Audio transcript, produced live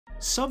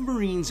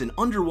Submarines and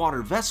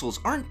underwater vessels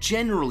aren't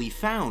generally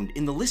found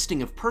in the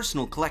listing of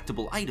personal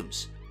collectible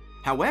items.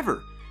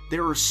 However,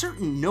 there are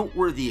certain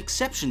noteworthy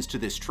exceptions to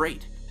this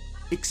trait.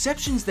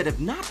 Exceptions that have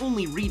not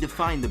only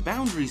redefined the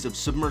boundaries of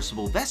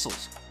submersible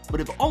vessels, but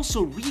have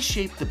also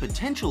reshaped the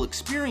potential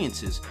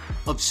experiences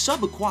of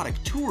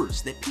subaquatic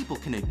tours that people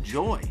can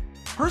enjoy.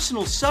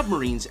 Personal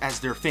submarines, as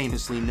they're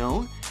famously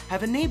known,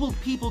 have enabled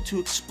people to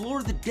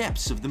explore the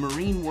depths of the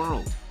marine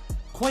world.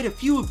 Quite a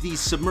few of these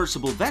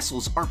submersible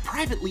vessels are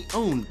privately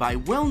owned by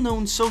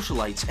well-known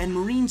socialites and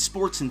marine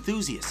sports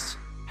enthusiasts.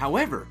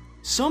 However,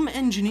 some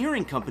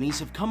engineering companies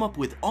have come up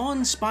with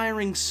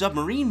awe-inspiring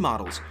submarine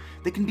models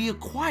that can be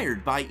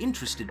acquired by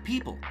interested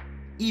people,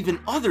 even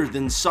other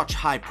than such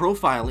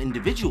high-profile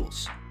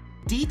individuals.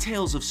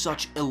 Details of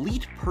such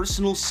elite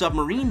personal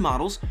submarine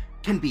models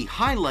can be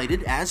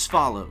highlighted as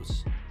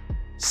follows.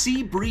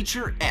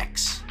 Seabreacher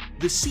X.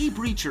 The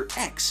Seabreacher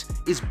X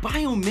is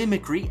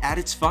biomimicry at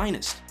its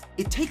finest.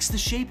 It takes the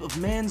shape of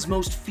man's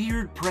most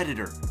feared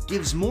predator,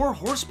 gives more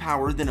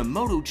horsepower than a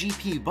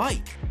MotoGP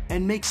bike,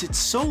 and makes it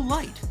so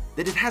light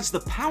that it has the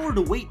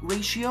power-to-weight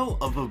ratio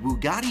of a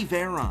Bugatti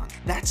Veyron.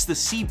 That's the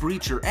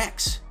Seabreacher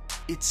X.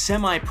 Its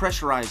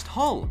semi-pressurized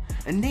hull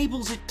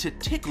enables it to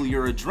tickle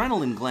your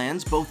adrenaline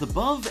glands both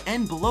above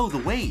and below the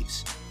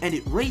waves, and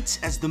it rates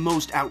as the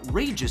most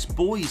outrageous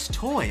boy's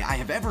toy I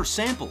have ever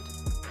sampled.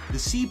 The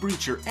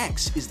Seabreacher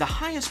X is the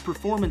highest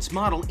performance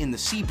model in the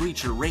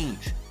Seabreacher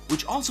range,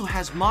 which also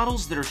has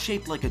models that are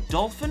shaped like a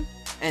dolphin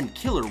and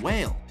killer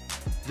whale.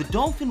 The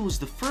dolphin was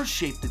the first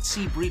shape that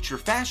Seabreacher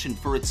fashioned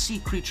for its sea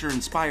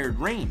creature-inspired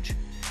range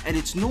and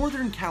its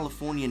Northern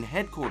Californian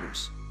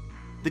headquarters.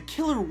 The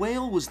killer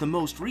whale was the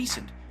most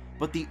recent,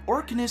 but the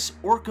Orcanis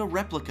Orca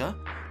replica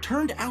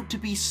turned out to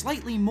be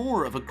slightly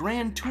more of a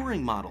grand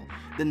touring model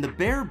than the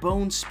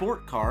bare-bones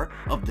sport car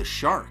of the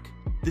Shark.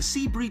 The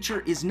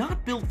Seabreacher is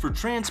not built for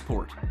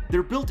transport.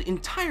 They're built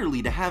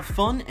entirely to have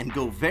fun and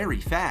go very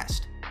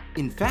fast.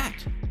 In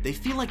fact, they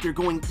feel like they're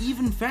going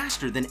even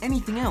faster than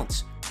anything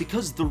else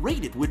because the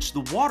rate at which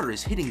the water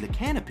is hitting the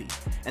canopy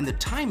and the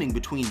timing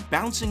between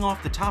bouncing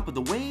off the top of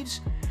the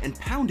waves and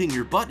pounding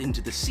your butt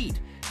into the seat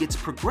gets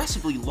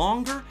progressively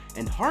longer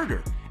and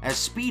harder as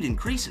speed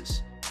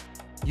increases.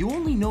 You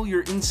only know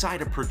you're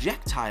inside a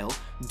projectile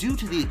due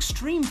to the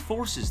extreme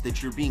forces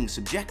that you're being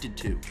subjected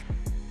to.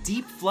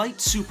 Deep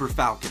Flight Super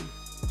Falcon.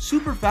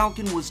 Super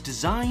Falcon was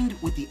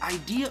designed with the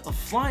idea of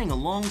flying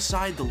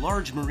alongside the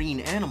large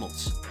marine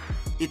animals.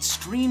 Its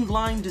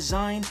streamlined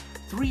design,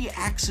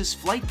 3-axis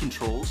flight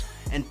controls,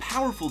 and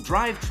powerful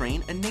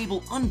drivetrain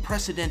enable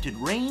unprecedented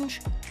range,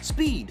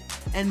 speed,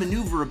 and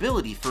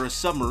maneuverability for a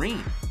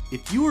submarine.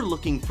 If you are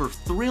looking for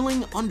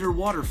thrilling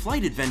underwater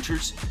flight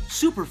adventures,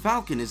 Super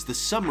Falcon is the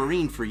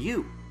submarine for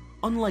you.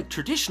 Unlike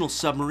traditional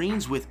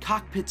submarines with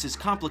cockpits as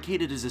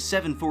complicated as a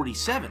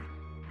 747,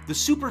 the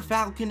Super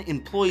Falcon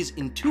employs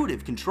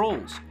intuitive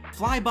controls,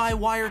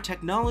 fly-by-wire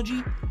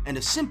technology, and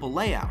a simple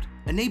layout,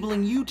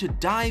 enabling you to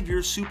dive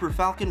your Super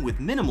Falcon with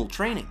minimal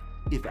training.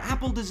 If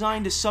Apple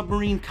designed a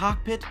submarine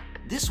cockpit,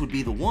 this would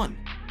be the one.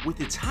 With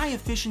its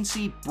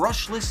high-efficiency,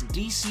 brushless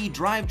DC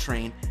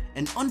drivetrain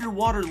and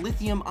underwater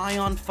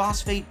lithium-ion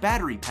phosphate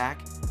battery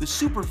pack, the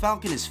Super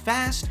Falcon is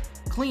fast,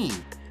 clean,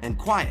 and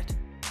quiet.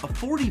 A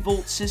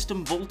 40-volt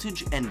system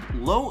voltage and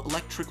low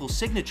electrical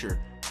signature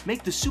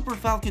make the Super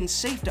Falcon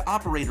safe to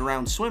operate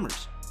around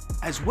swimmers,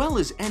 as well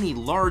as any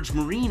large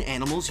marine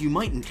animals you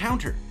might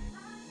encounter.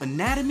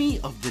 Anatomy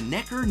of the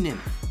Necker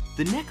Nymph.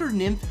 The Necker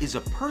Nymph is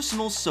a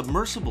personal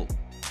submersible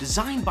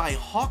designed by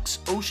Hawks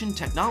Ocean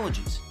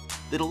Technologies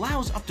that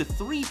allows up to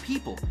 3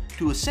 people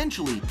to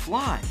essentially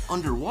fly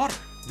underwater.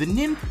 The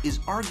Nymph is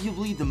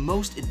arguably the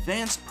most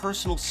advanced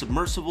personal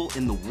submersible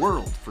in the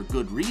world for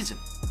good reason.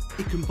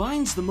 It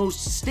combines the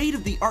most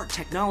state-of-the-art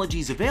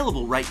technologies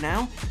available right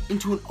now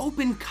into an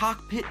open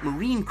cockpit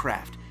marine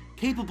craft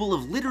capable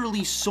of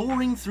literally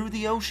soaring through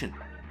the ocean.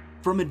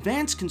 From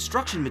advanced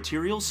construction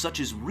materials such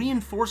as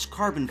reinforced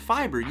carbon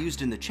fiber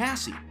used in the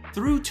chassis,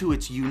 through to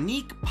its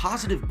unique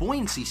positive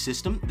buoyancy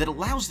system that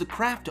allows the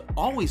craft to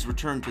always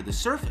return to the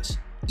surface,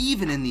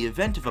 even in the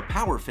event of a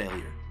power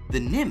failure. The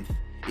Nymph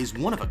is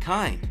one of a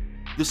kind.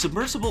 The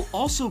submersible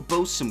also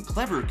boasts some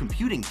clever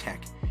computing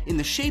tech in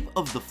the shape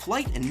of the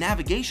Flight and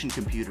Navigation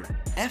Computer,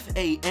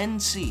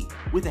 FANC,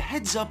 with a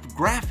heads-up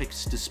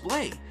graphics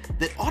display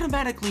that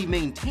automatically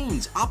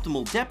maintains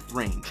optimal depth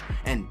range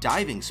and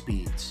diving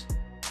speeds.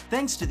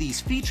 Thanks to these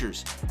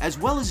features, as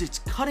well as its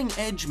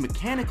cutting-edge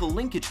mechanical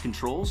linkage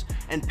controls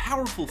and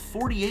powerful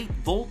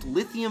 48-volt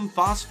lithium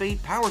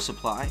phosphate power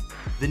supply,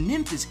 the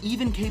Nymph is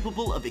even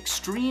capable of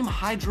extreme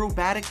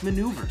hydrobatic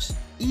maneuvers,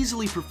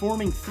 easily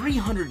performing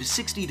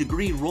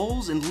 360-degree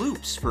rolls and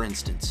loops, for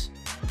instance.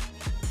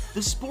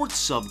 The Sports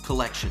Sub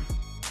Collection.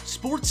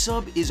 Sports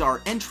Sub is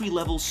our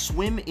entry-level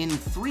swim-in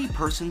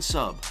 3-person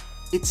sub.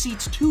 It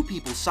seats 2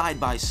 people side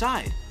by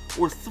side,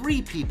 or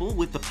 3 people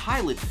with the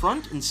pilot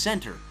front and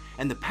center,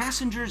 and the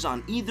passengers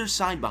on either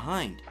side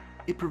behind.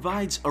 It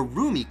provides a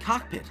roomy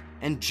cockpit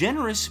and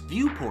generous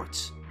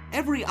viewports.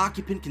 Every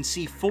occupant can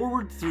see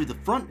forward through the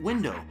front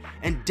window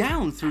and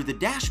down through the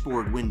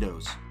dashboard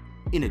windows.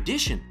 In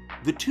addition,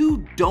 the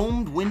two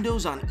domed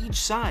windows on each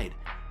side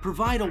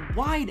provide a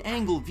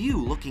wide-angle view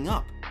looking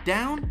up,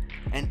 down,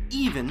 and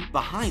even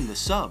behind the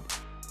sub.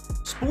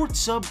 Sports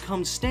Sub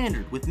comes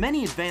standard with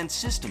many advanced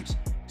systems,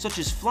 such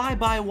as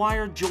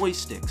fly-by-wire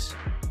joysticks,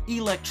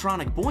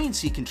 electronic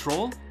buoyancy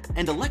control,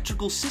 and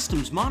electrical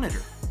systems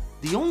monitor.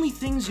 The only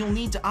things you'll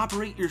need to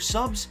operate your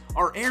subs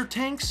are air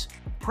tanks,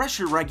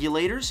 pressure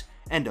regulators,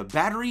 and a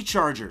battery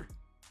charger.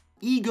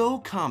 Ego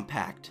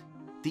Compact.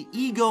 The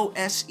Ego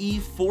SE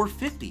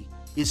 450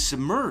 is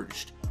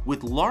submerged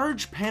with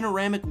large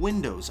panoramic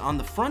windows on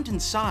the front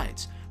and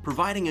sides,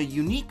 providing a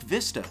unique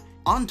vista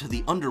onto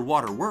the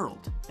underwater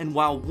world. And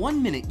while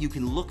 1 minute you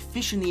can look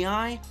fish in the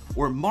eye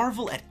or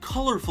marvel at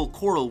colorful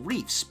coral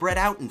reefs spread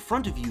out in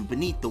front of you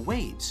beneath the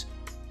waves,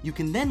 you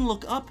can then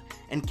look up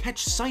and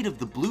catch sight of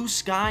the blue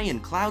sky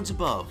and clouds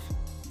above.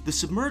 The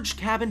submerged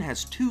cabin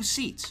has 2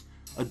 seats,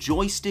 a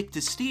joystick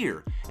to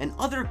steer, and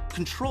other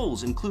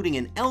controls including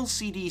an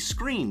LCD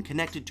screen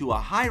connected to a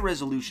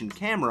high-resolution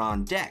camera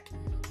on deck,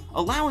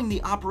 allowing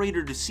the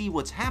operator to see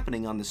what's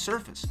happening on the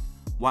surface,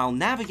 while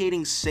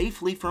navigating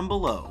safely from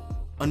below.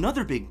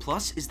 Another big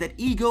plus is that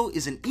Ego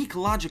is an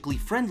ecologically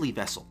friendly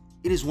vessel.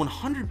 It is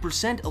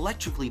 100%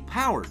 electrically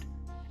powered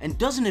and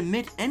doesn't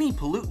emit any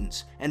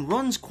pollutants and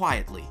runs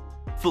quietly.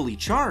 Fully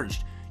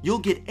charged, you'll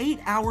get 8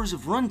 hours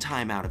of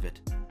runtime out of it,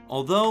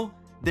 although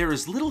there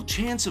is little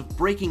chance of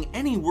breaking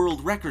any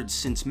world records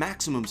since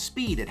maximum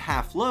speed at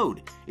half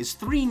load is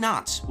 3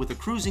 knots with a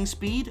cruising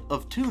speed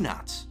of 2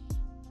 knots.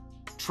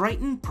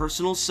 Triton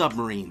Personal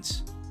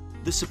Submarines.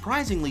 The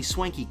surprisingly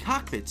swanky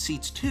cockpit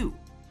seats 2,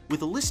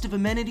 with a list of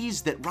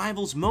amenities that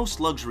rivals most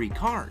luxury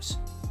cars.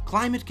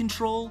 Climate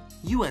control,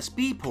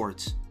 USB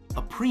ports,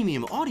 a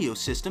premium audio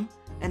system,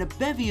 and a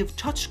bevy of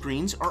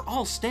touchscreens are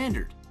all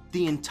standard.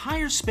 The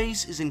entire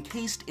space is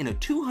encased in a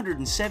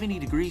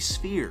 270-degree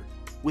sphere,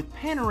 with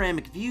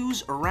panoramic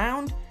views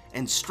around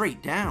and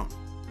straight down.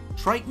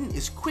 Triton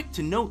is quick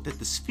to note that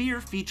the sphere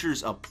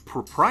features a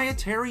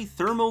proprietary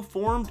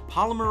thermoformed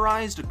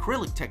polymerized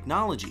acrylic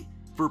technology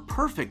for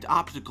perfect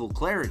optical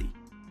clarity.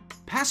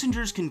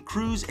 Passengers can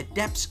cruise at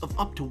depths of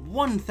up to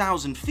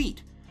 1,000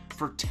 feet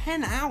for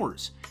 10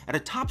 hours at a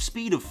top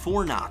speed of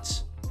 4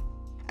 knots.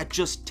 At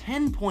just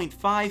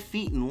 10.5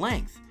 feet in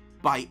length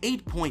by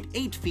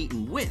 8.8 feet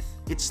in width,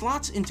 it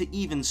slots into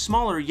even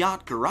smaller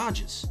yacht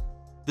garages.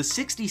 The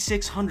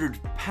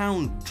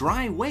 6,600-pound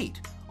dry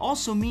weight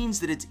also means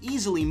that it's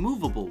easily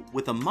movable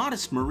with a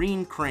modest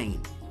marine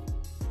crane.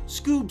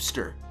 Scoob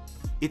Stir.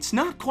 It's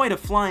not quite a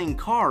flying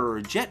car or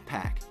a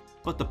jetpack,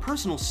 but the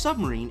personal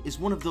submarine is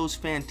one of those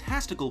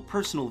fantastical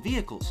personal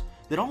vehicles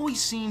that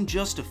always seem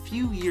just a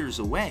few years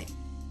away.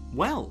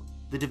 Well,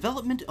 the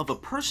development of a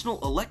personal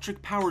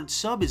electric-powered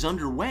sub is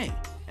underway,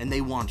 and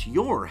they want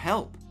your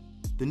help.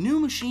 The new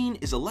machine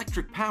is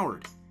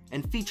electric-powered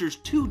and features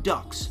 2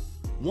 ducts,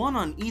 one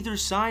on either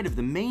side of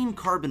the main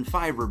carbon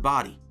fiber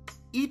body.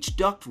 Each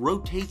duct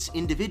rotates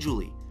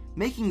individually,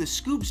 making the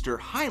Scoob Stir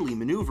highly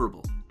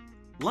maneuverable.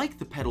 Like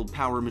the pedaled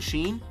power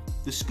machine,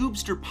 the Scoob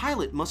Stir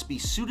pilot must be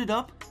suited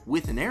up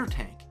with an air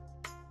tank.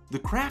 The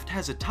craft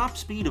has a top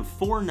speed of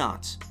 4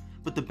 knots,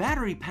 but the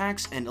battery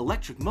packs and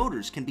electric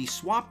motors can be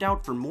swapped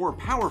out for more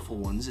powerful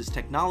ones as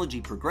technology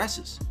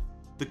progresses.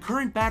 The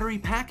current battery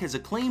pack has a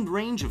claimed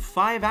range of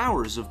 5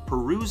 hours of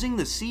perusing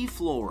the sea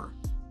floor.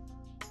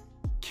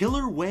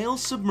 Killer Whale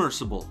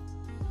Submersible.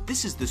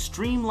 This is the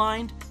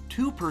streamlined,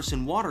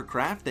 2-person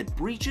watercraft that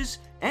breaches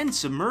and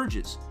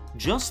submerges,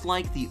 just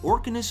like the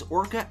Orcanis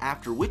Orca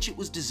after which it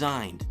was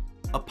designed.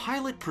 A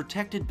pilot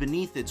protected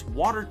beneath its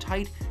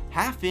watertight,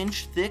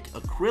 half-inch thick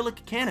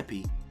acrylic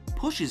canopy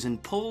pushes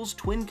and pulls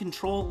twin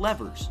control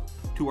levers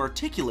to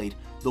articulate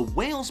the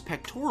whale's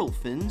pectoral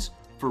fins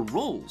for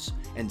rolls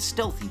and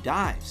stealthy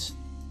dives.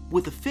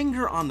 With a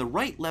finger on the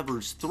right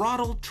lever's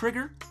throttle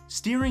trigger,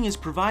 steering is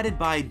provided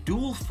by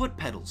dual foot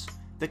pedals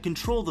that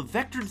control the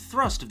vectored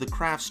thrust of the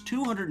craft's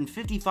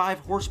 255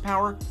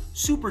 horsepower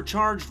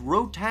supercharged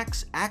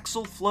Rotax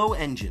axle flow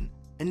engine,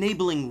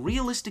 enabling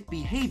realistic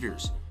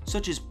behaviors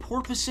such as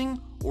porpoising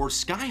or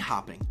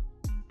skyhopping.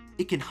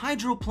 It can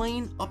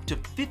hydroplane up to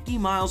 50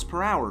 miles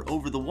per hour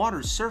over the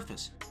water's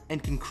surface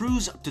and can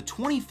cruise up to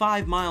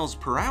 25 miles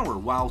per hour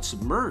while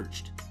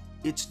submerged.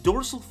 Its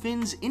dorsal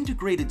fin's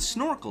integrated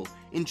snorkel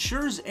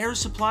ensures air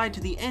supply to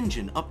the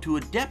engine up to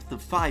a depth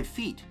of 5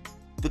 feet.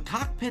 The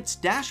cockpit's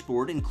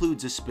dashboard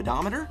includes a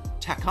speedometer,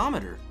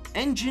 tachometer,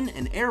 engine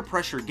and air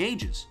pressure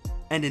gauges,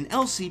 and an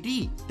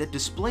LCD that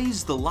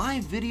displays the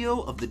live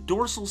video of the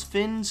dorsal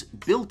fin's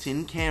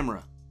built-in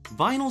camera.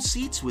 Vinyl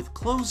seats with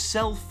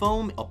closed-cell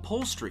foam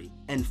upholstery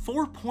and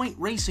 4-point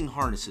racing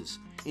harnesses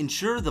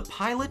ensure the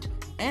pilot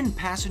and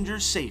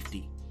passenger's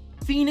safety.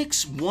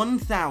 Phoenix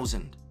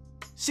 1000.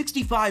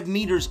 65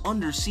 meters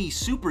undersea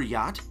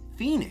superyacht,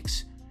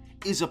 Phoenix,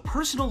 is a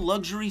personal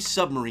luxury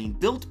submarine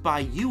built by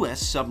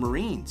US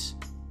Submarines.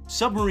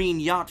 Submarine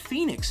yacht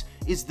Phoenix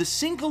is the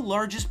single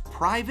largest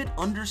private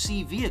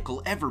undersea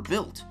vehicle ever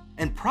built,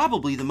 and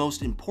probably the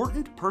most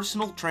important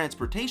personal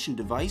transportation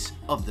device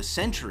of the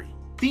century.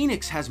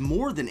 Phoenix has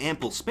more than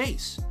ample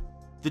space.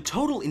 The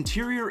total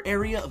interior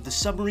area of the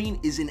submarine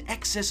is in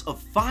excess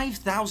of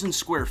 5,000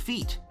 square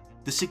feet.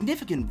 The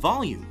significant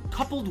volume,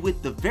 coupled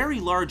with the very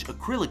large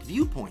acrylic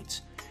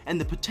viewpoints and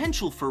the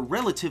potential for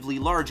relatively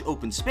large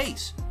open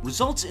space,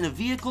 results in a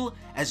vehicle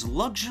as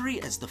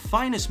luxury as the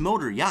finest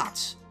motor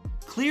yachts.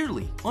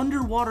 Clearly,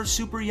 underwater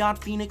super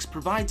yacht Phoenix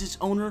provides its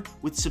owner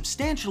with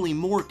substantially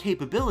more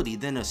capability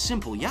than a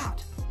simple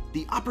yacht.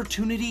 The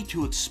opportunity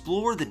to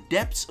explore the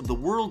depths of the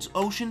world's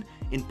ocean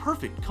in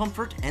perfect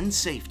comfort and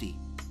safety.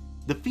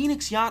 The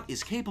Phoenix yacht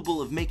is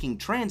capable of making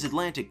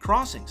transatlantic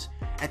crossings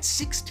at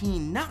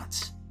 16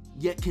 knots,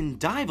 yet can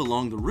dive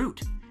along the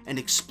route and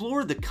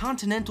explore the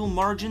continental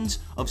margins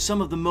of some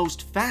of the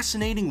most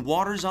fascinating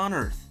waters on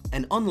Earth.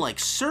 And unlike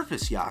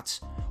surface yachts,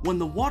 when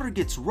the water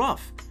gets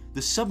rough,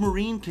 the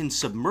submarine can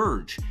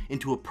submerge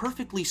into a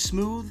perfectly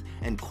smooth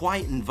and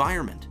quiet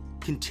environment,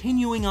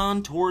 continuing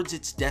on towards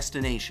its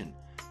destination,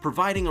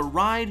 providing a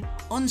ride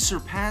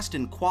unsurpassed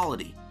in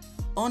quality,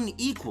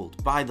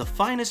 unequaled by the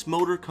finest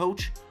motor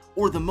coach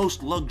or the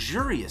most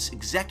luxurious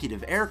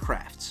executive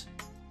aircrafts.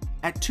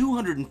 At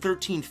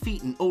 213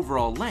 feet in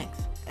overall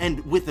length,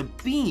 and with a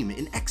beam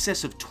in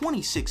excess of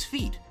 26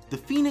 feet, the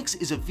Phoenix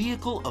is a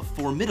vehicle of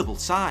formidable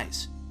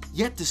size.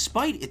 Yet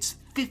despite its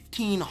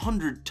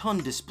 1,500-ton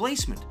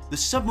displacement, the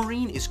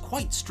submarine is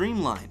quite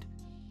streamlined.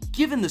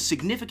 Given the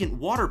significant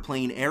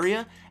waterplane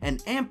area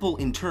and ample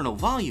internal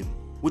volume,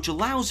 which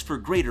allows for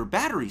greater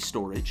battery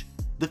storage,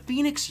 the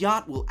Phoenix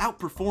yacht will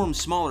outperform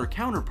smaller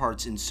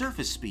counterparts in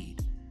surface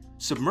speed,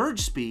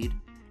 submerged speed,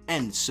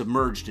 and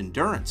submerged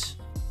endurance.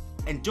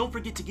 And don't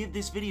forget to give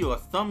this video a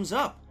thumbs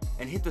up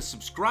and hit the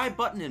subscribe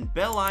button and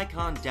bell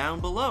icon down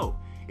below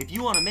if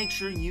you want to make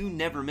sure you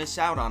never miss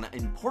out on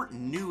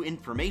important new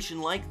information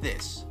like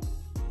this.